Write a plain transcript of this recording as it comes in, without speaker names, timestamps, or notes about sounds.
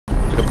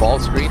Ball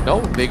screen.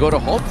 No, they go to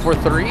Holt for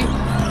three.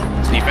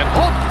 Stephen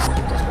Holt.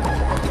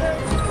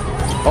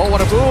 Oh, what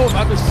a move.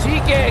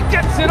 Anusike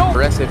gets it over.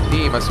 Aggressive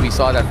team as we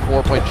saw that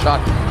 4-point shot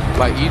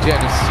by EJ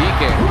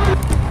Anusike.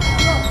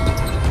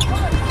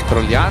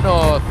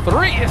 Troliano,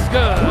 three is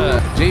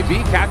good.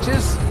 JB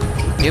catches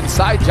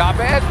inside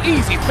Jabed.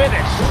 Easy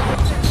finish.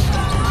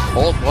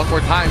 Holt one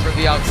more time from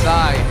the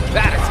outside.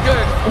 That is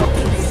good.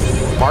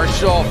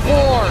 Marshall,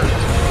 four.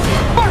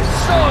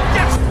 Marshall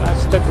gets.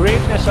 That's the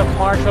greatness of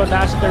Marshall.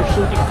 That's their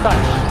shooting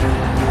touch.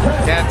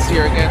 Dance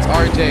here against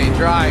RJ.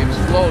 Drives,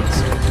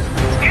 floats,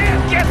 and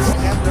gets.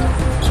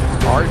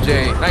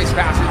 RJ, nice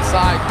pass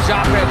inside.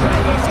 Jabed.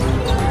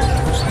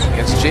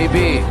 Against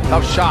JB.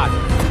 Tough shot.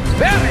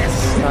 Beres.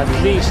 At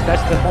least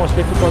that's the most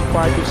difficult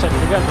part to San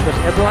Miguel because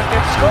everyone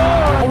can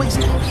score. Always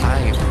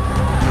time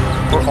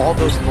for all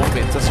those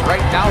moments. As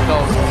right now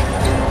though,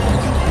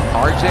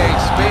 RJ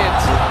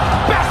spins.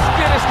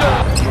 Basket is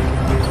good.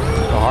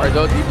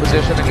 Fajardo deep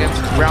position against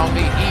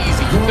Brownlee.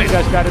 Easy. You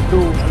guys got to do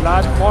a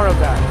lot more of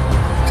that.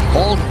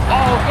 Hold.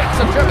 Oh,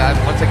 gets a trip.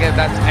 Once again,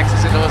 that's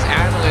X's and O's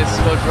analyst,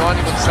 Johnny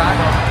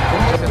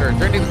Gonzalo.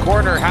 Turning the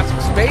corner, has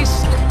some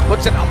space,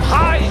 puts it up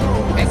high,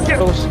 and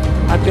gets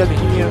until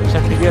he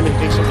San Miguel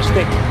makes a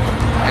mistake.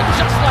 And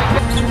just like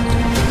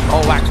that.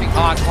 Oh, acting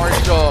hot,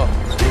 Marshall.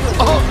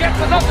 Oh, gets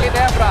another.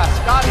 Ginebra,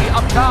 Scotty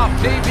up top,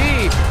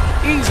 JB.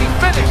 Easy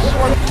finish.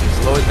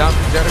 Slow it down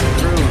to Jeremy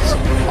Cruz.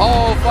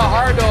 Oh,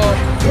 Fajardo.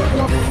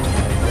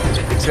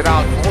 Takes it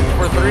out, hold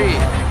for three.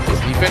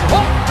 Stephen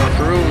Holt.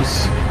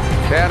 Cruz.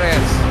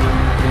 Perez.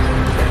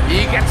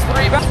 He gets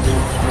three back.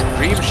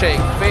 Dream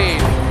shake,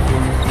 fade.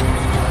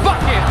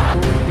 Bucket.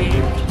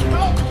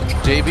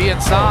 JB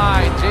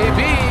inside. JB.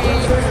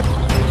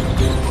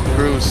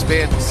 Cruz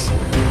spins.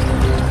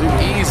 Too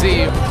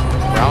easy.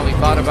 Brownlee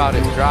thought about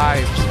it.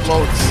 Drives,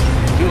 floats.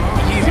 Too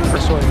easy for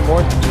so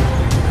important.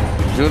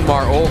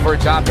 Junmar over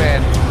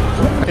Jabed.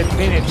 10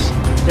 minutes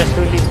just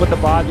to really put the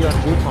body on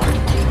Junmar.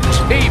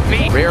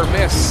 JB. Rare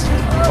miss.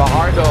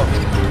 Fajardo.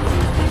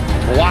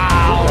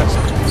 Wow.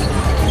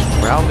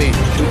 Brownlee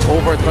shoots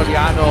over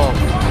Troliano.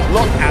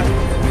 Look at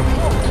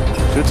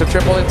it. Shoots a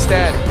triple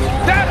instead.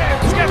 That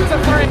is gets a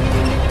three.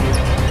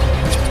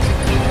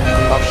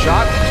 Tough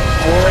shot.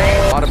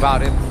 Thought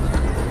about it.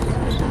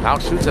 Now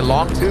shoots it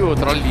long too.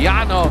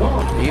 Troliano.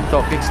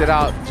 Pinto kicks it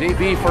out.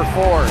 JB for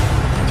four.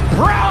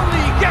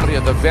 Brownlee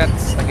gets the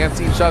vets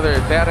against each other.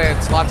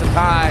 Terence, lots of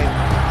time.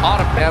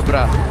 On a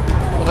Ginebra.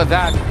 Look at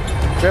that.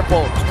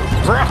 Triple.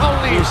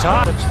 Brownlee. He's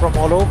hot. It's from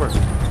all over.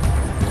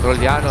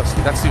 Troliano,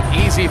 that's too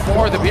easy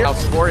for the beer.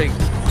 Outscoring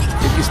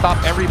if you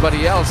stop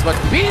everybody else. But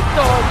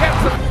Pinto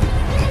gets it.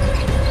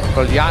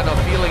 Troliano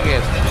feeling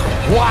it.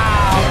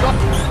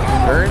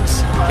 Wow.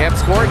 Turns, can't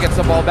score, gets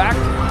the ball back.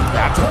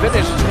 That's a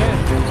finish.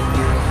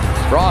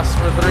 Ross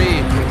for three.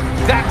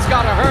 That's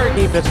gotta hurt.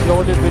 Team that's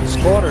loaded with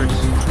scorers.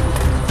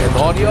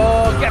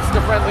 Antonio gets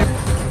the friendly.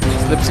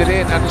 Slips it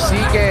in.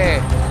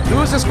 Anusike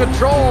loses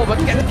control, but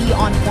gets to be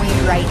on point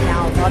right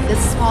now.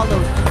 This is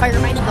followed by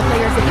reminding the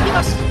players that giving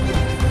us.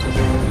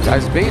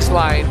 Guys,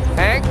 baseline.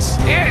 Hanks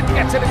and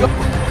gets it.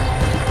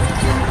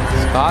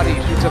 Scotty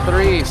shoots a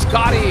three.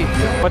 Scotty.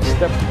 What's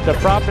the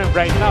problem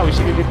right now is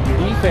really the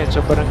defense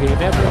of Barangay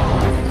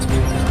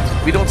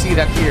Ginebra. We don't see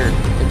that here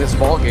in this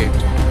ball game.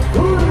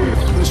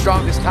 Too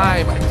strong this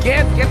time.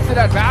 Again, gets to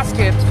that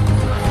basket.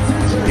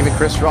 Even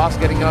Chris Ross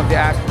getting on the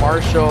act.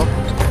 Marshall.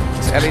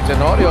 Eli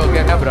Tenorio,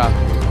 Ginebra.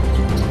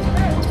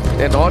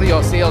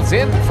 Tenorio sails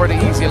in for the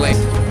easy lane.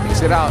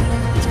 Picks it out.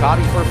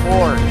 Scotty for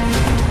four.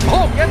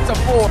 Oh, gets a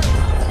four.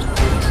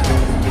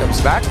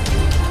 Comes back.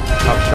 Up shot.